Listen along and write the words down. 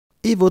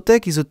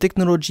IVOTek is a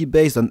technology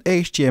based on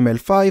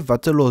HTML5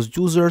 that allows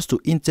users to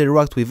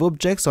interact with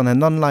objects on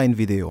an online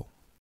video.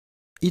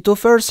 It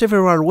offers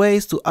several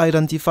ways to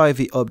identify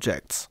the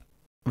objects.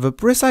 The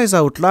precise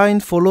outline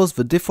follows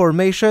the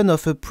deformation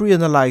of a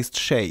pre-analyzed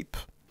shape.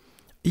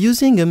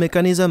 Using a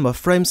mechanism of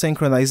frame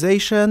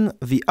synchronization,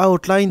 the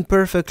outline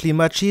perfectly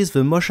matches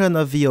the motion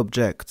of the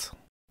object.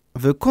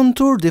 The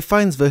contour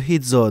defines the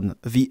hit zone,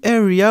 the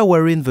area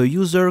wherein the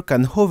user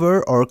can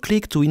hover or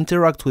click to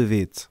interact with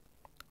it.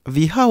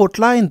 The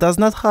outline does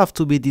not have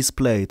to be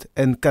displayed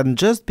and can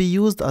just be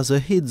used as a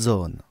hit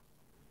zone.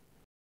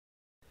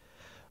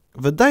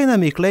 The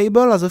dynamic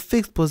label has a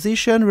fixed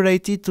position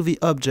related to the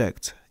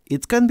object.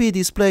 It can be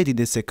displayed in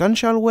a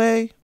sequential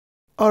way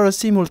or a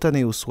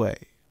simultaneous way.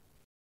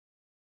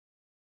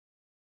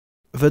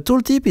 The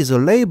tooltip is a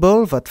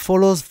label that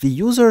follows the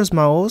user's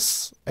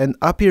mouse and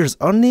appears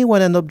only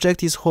when an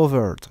object is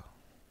hovered.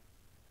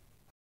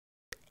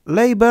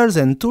 Labels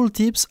and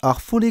tooltips are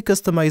fully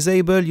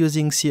customizable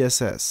using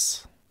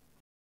CSS.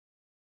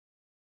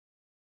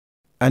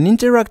 An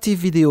interactive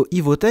video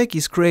IVOTek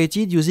is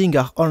created using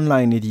our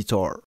online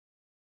editor.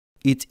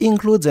 It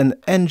includes an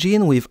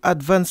engine with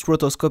advanced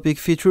rotoscopic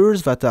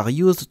features that are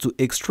used to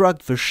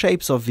extract the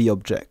shapes of the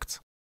object.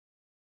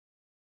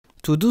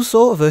 To do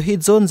so, the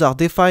hit zones are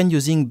defined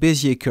using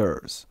Bezier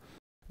curves.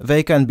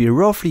 They can be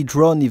roughly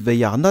drawn if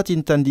they are not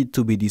intended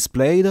to be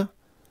displayed,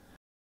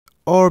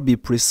 or be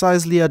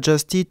precisely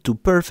adjusted to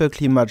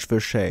perfectly match the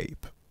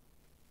shape.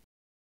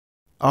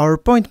 Our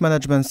point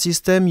management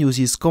system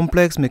uses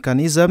complex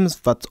mechanisms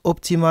that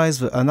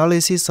optimize the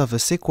analysis of a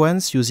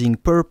sequence using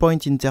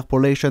per-point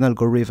interpolation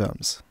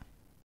algorithms.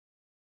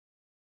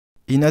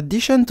 In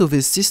addition to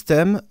this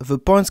system, the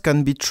points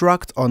can be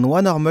tracked on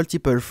one or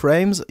multiple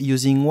frames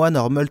using one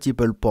or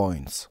multiple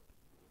points.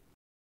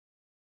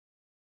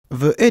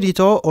 The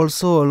editor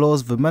also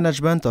allows the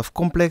management of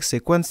complex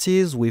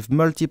sequences with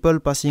multiple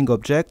passing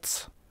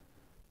objects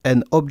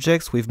and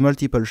objects with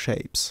multiple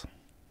shapes.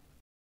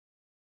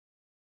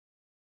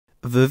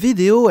 The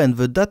video and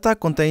the data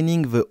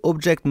containing the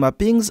object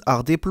mappings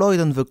are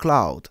deployed on the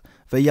cloud.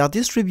 They are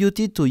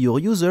distributed to your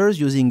users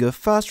using a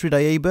fast,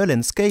 reliable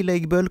and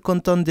scalable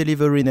content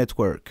delivery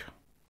network.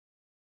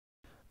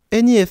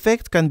 Any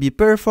effect can be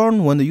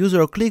performed when a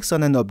user clicks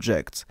on an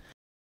object.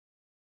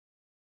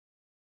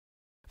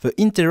 The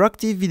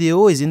interactive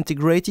video is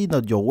integrated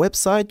on your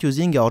website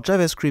using our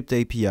JavaScript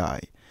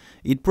API.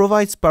 It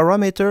provides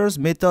parameters,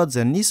 methods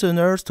and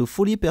listeners to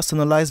fully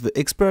personalize the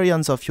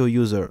experience of your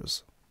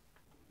users.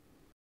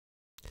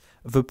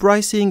 The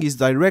pricing is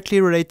directly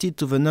related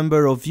to the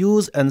number of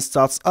views and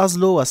starts as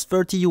low as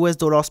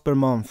 $30 per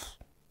month.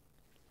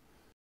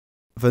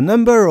 The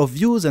number of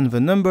views and the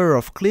number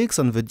of clicks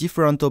on the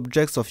different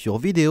objects of your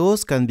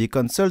videos can be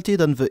consulted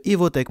on the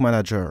IVOTek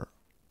Manager.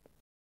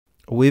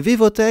 With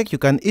IVOTek, you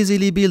can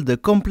easily build a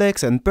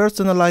complex and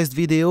personalized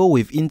video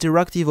with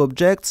interactive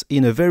objects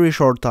in a very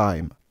short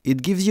time.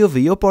 It gives you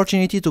the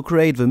opportunity to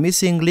create the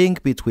missing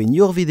link between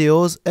your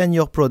videos and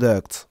your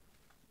product.